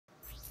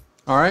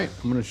All right,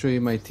 I'm going to show you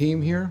my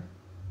team here.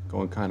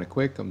 Going kind of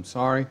quick, I'm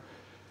sorry.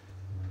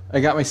 I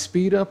got my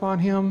speed up on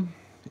him.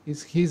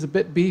 He's a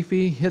bit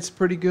beefy, hits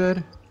pretty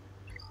good.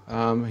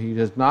 He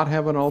does not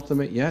have an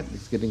ultimate yet.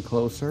 He's getting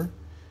closer.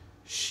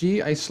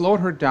 I slowed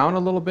her down a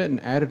little bit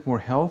and added more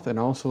health and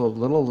also a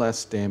little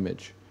less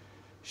damage.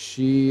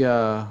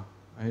 I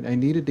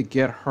needed to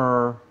get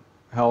her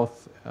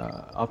health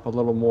up a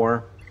little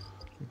more,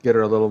 get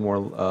her a little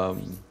more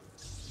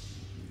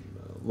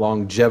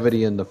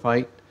longevity in the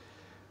fight.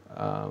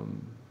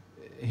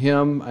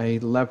 I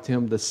left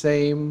him the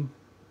same.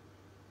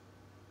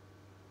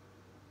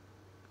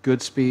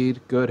 Good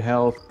speed, good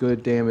health,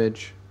 good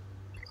damage.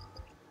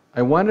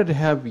 I wanted to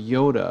have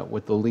Yoda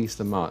with the least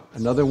amount.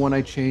 Another one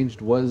I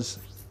changed was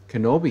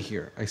Kenobi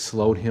here. I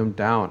slowed him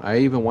down. I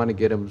even want to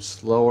get him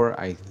slower,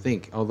 I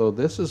think. Although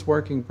this is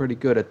working pretty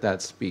good at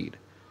that speed.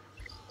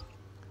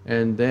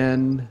 And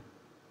then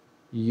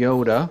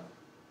Yoda.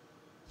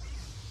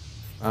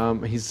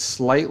 He's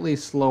slightly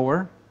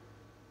slower.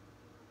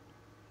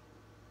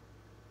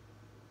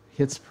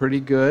 Hits pretty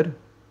good.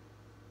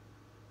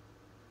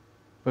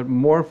 But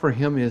more for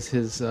him is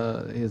his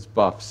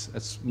buffs.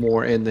 That's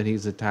more in that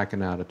he's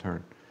attacking out of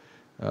turn.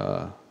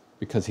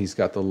 Because he's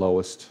got the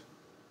lowest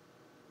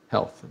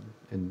health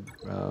and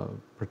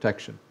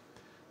protection.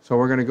 So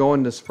we're going to go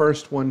in this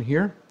first one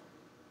here.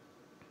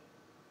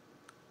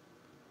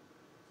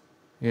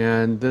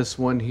 And this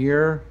one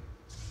here,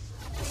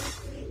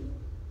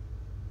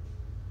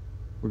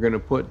 we're going to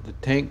put the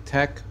tank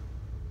tech,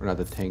 or not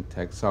the tank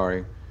tech,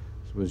 sorry. I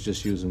was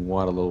just using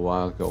WAD a little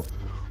while ago.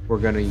 We're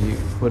going to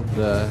put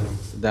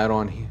that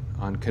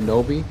on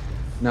Kenobi.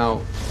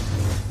 Now,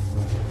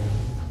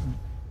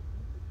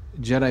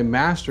 Jedi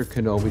Master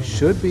Kenobi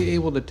should be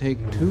able to take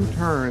 2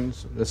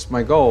 turns, that's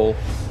my goal,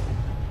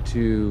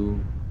 to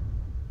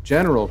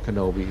General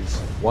Kenobi's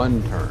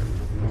 1 turn.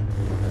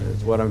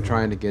 That's what I'm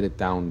trying to get it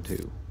down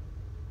to.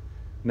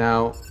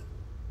 Now,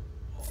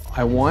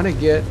 I want to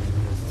get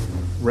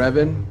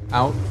Revan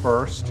out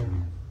first,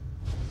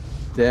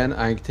 then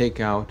I take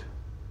out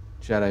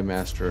Jedi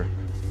Master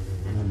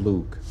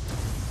Luke.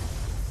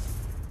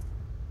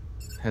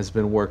 Has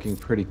been working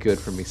pretty good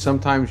for me.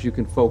 Sometimes you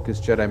can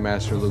focus Jedi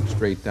Master Luke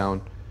straight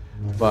down,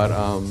 but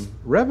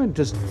Revan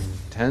just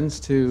tends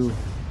to,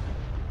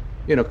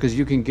 you know, because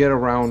you can get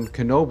around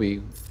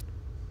Kenobi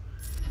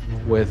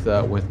with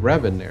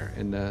Revan there,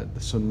 and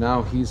so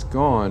now he's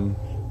gone.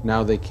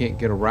 Now they can't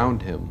get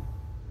around him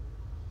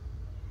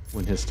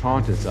when his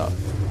taunt is up,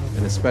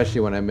 and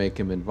especially when I make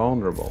him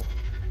invulnerable.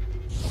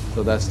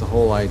 So that's the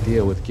whole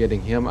idea with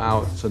getting him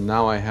out. So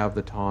now I have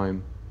the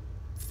time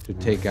to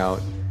take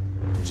out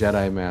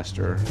Jedi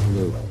Master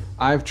Luke.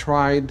 I've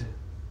tried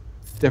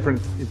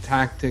different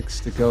tactics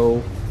to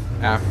go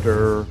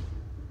after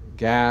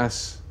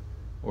gas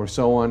or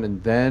so on,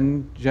 and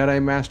then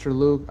Jedi Master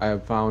Luke. I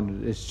have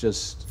found it's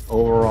just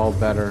overall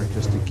better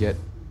just to get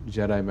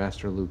Jedi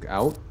Master Luke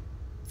out.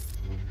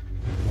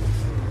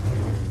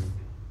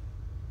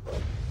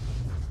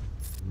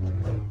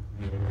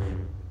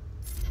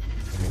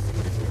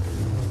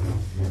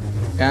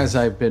 As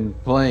I've been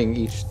playing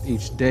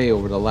each day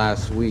over the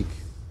last week,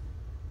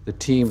 the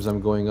teams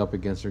I'm going up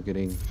against are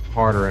getting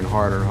harder and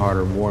harder and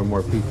harder. More and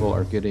more people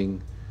are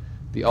getting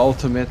the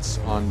ultimates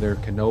on their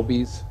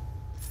Kenobis.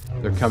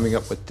 They're coming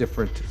up with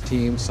different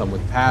teams, some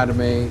with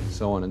Padme,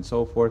 so on and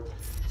so forth.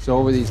 So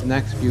over these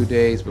next few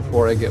days,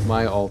 before I get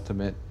my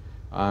ultimate,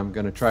 I'm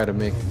going to try to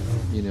make,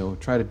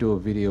 try to do a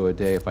video a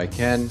day if I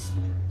can.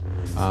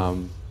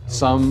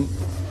 Some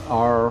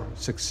are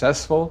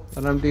successful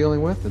that I'm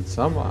dealing with, and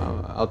some,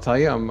 I'll tell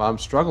you, I'm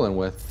struggling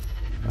with.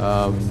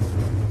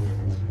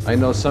 I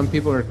know some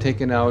people are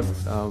taking out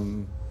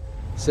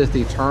Sith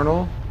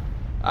Eternal.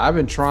 I've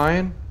been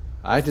trying.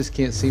 I just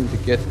can't seem to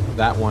get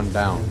that one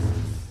down.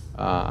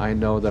 I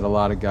know that a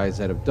lot of guys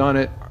that have done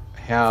it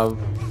have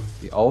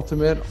the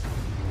ultimate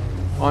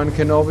on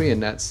Kenobi,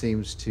 and that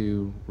seems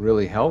to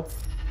really help.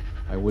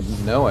 I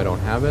wouldn't know. I don't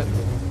have it.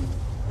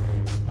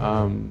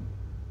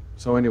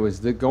 So anyways,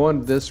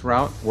 going this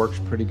route works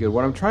pretty good.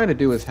 What I'm trying to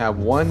do is have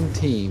one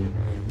team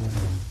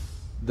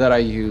that I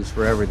use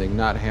for everything,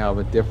 not have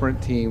a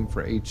different team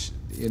for each,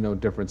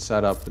 different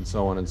setup and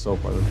so on and so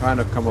forth. I'm trying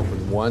to come up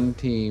with one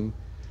team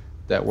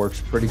that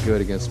works pretty good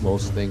against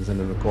most things. And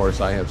then of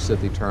course I have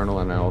Sith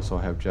Eternal, and I also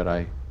have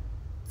Jedi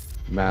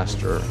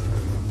Master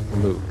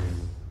Luke.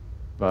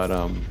 But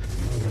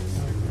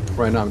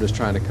right now I'm just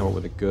trying to come up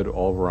with a good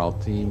overall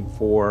team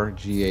for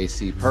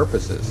GAC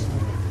purposes.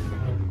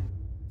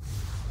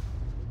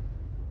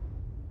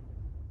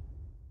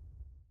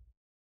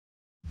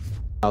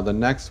 Now the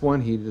next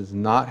one, he does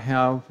not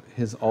have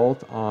his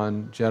ult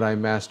on Jedi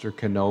Master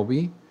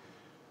Kenobi,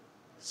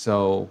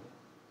 so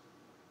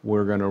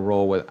we're gonna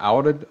roll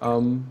without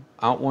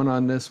out one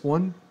on this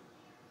one.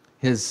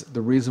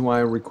 The reason why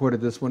I recorded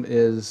this one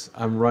is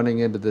I'm running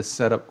into this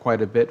setup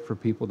quite a bit for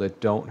people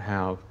that don't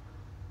have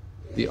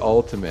the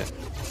ultimate.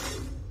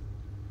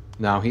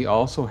 Now he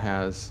also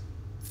has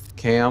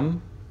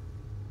Cam,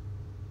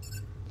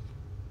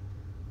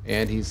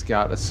 and he's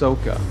got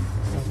Ahsoka.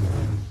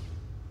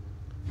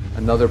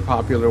 Another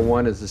popular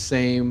one is the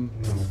same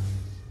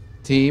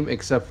team,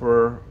 except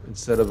for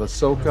instead of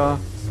Ahsoka,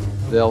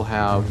 they'll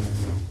have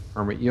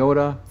Hermit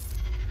Yoda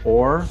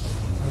or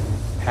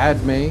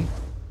Padme.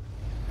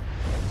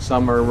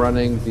 Some are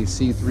running the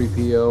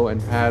C-3PO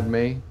and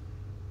Padme.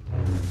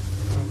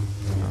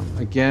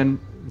 Again,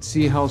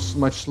 see how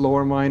much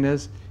slower mine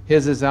is?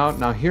 His is out.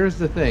 Now here's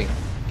the thing.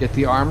 Get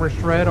the armor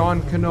shred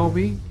on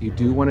Kenobi. You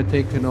do want to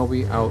take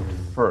Kenobi out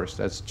first.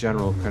 That's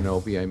General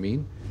Kenobi, I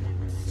mean.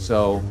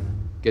 So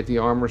get the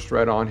armor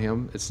shred on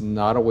him. It's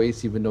not a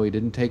waste, even though he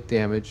didn't take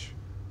damage.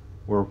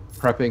 We're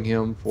prepping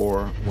him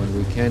for when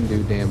we can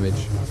do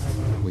damage,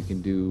 we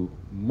can do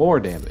more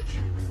damage.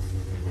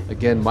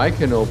 Again, my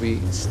Kenobi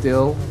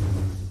still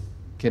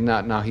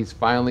cannot. Now he's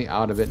finally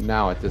out of it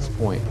now at this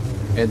point.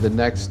 And the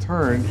next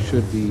turn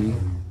should be,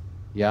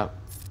 yeah,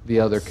 the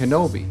other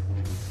Kenobi.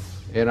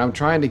 And I'm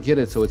trying to get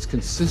it so it's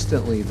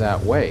consistently that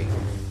way.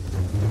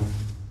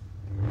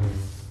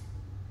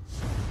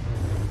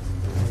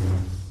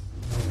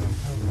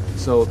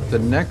 So the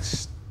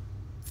next,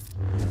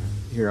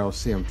 here I'll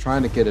see, I'm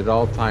trying to get it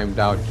all timed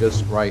out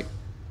just right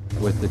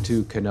with the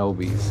two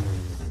Kenobis.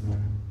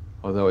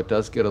 Although it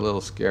does get a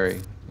little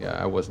scary. Yeah,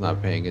 I was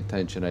not paying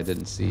attention. I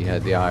didn't see he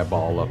had the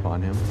eyeball up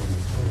on him.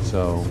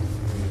 So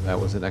that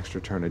was an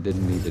extra turn I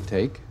didn't need to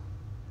take.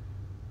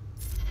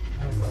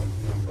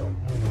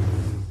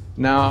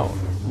 Now,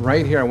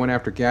 right here I went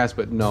after gas,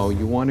 but no,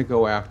 you want to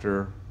go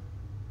after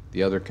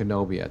the other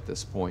Kenobi at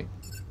this point.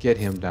 Get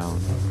him down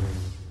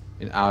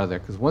and out of there,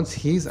 because once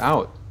he's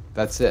out,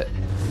 that's it.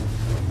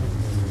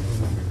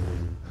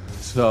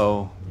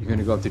 So you're going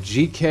to go up to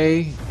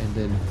GK, and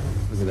then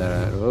look at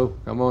that. Oh,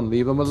 come on,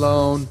 leave him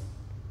alone.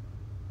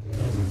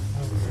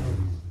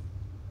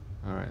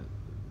 All right,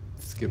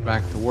 let's get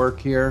back to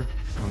work here.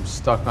 I'm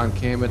stuck on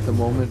cam at the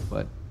moment,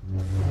 but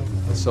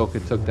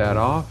Ahsoka took that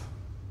off.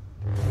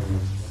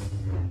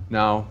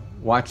 Now,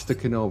 watch the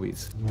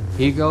Kenobis.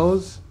 He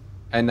goes,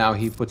 and now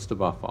he puts the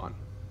buff on.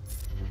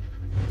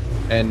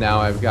 And now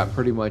I've got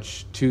pretty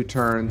much 2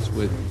 turns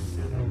with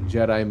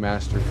Jedi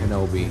Master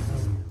Kenobi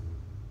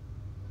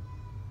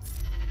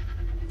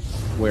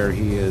where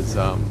he is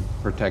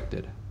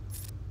protected.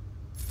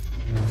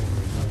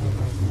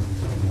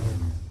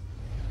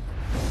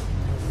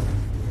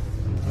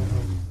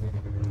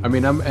 I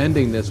mean, I'm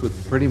ending this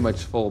with pretty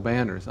much full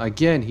banners.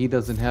 Again, he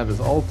doesn't have his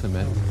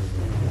ultimate.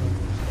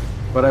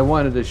 But I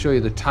wanted to show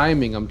you the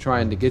timing I'm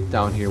trying to get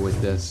down here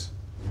with this.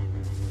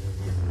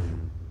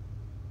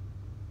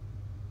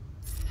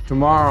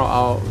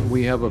 Tomorrow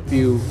we have a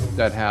few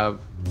that have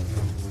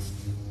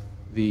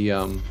the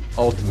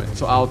ultimate.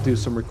 So I'll do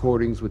some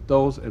recordings with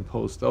those and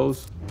post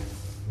those.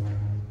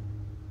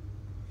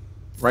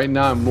 Right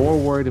now I'm more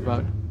worried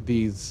about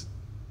these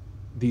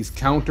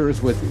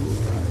counters with...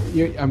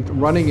 I'm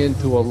running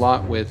into a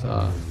lot with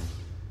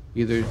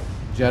either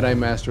Jedi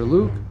Master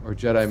Luke or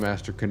Jedi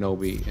Master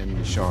Kenobi and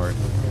the Shard.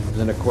 And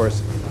then of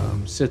course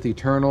Sith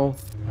Eternal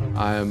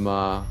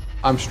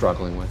I'm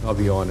struggling with, I'll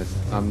be honest.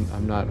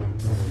 I'm not...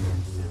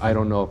 I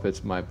don't know if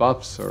it's my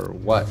buffs or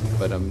what,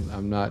 but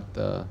I'm not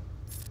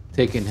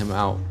taking him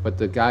out. But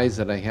the guys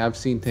that I have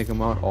seen take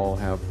him out all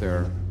have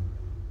their...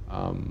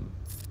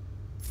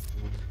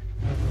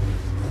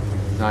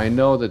 Now I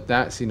know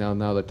that see now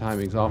the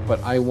timing's off, but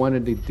I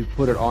wanted to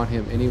put it on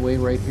him anyway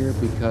right here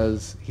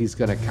because he's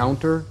going to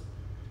counter,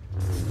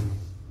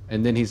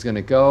 and then he's going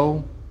to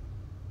go.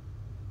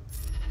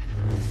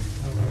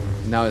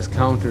 Now his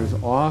counter's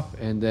off,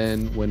 and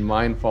then when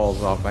mine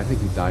falls off, I think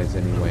he dies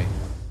anyway.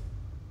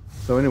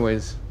 So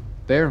anyways,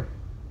 there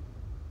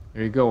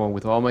you go.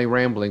 With all my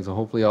ramblings,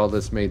 hopefully all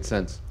this made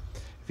sense.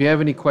 If you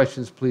have any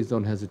questions, please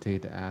don't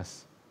hesitate to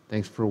ask.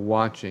 Thanks for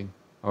watching.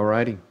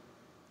 Alrighty.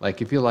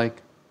 Like if you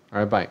like.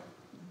 Alright, bye.